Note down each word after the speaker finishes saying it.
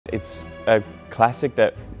It's a classic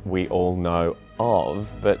that we all know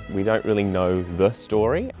of, but we don't really know the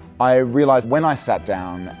story. I realised when I sat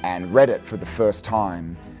down and read it for the first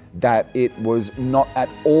time that it was not at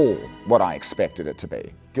all what I expected it to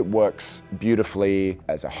be. It works beautifully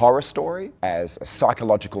as a horror story, as a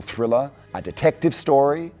psychological thriller, a detective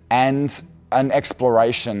story, and an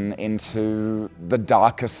exploration into the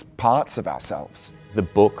darkest parts of ourselves. The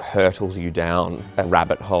book hurtles you down a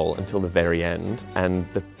rabbit hole until the very end, and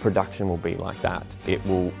the production will be like that. It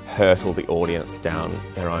will hurtle the audience down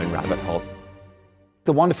their own rabbit hole.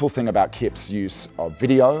 The wonderful thing about Kip's use of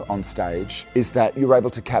video on stage is that you're able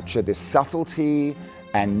to capture this subtlety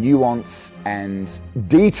and nuance and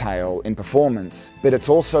detail in performance, but it's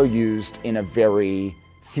also used in a very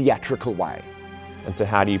theatrical way. And so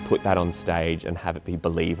how do you put that on stage and have it be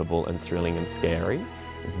believable and thrilling and scary?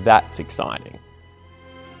 That's exciting.